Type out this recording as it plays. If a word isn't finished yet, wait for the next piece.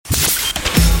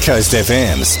Coast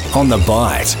FM's On The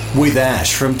Bite with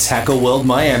Ash from Tackle World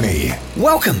Miami.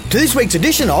 Welcome to this week's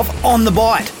edition of On The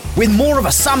Bite. With more of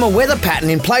a summer weather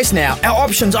pattern in place now, our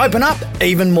options open up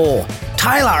even more.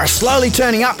 Taylor are slowly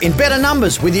turning up in better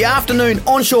numbers, with the afternoon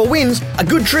onshore winds a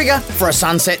good trigger for a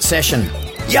sunset session.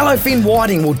 Yellowfin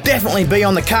whiting will definitely be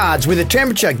on the cards, with the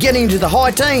temperature getting into the high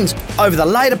teens over the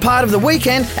later part of the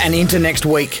weekend and into next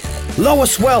week. Lower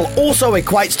swell also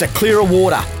equates to clearer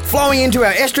water flowing into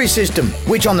our estuary system,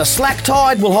 which on the slack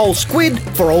tide will hold squid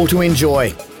for all to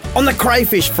enjoy. On the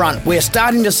crayfish front, we're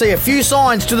starting to see a few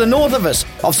signs to the north of us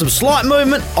of some slight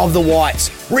movement of the whites.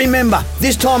 Remember,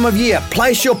 this time of year,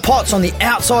 place your pots on the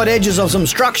outside edges of some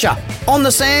structure. On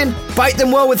the sand, bait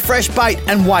them well with fresh bait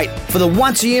and wait for the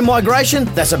once-a-year migration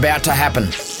that's about to happen.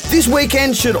 This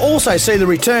weekend should also see the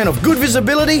return of good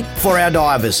visibility for our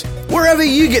divers. Wherever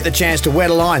you get the chance to wet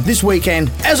a line this weekend,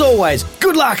 as always,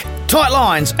 good luck, tight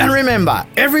lines, and remember,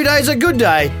 every day's a good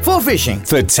day for fishing.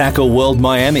 For Tackle World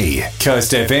Miami,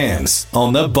 Coast FM's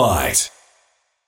On The Bite.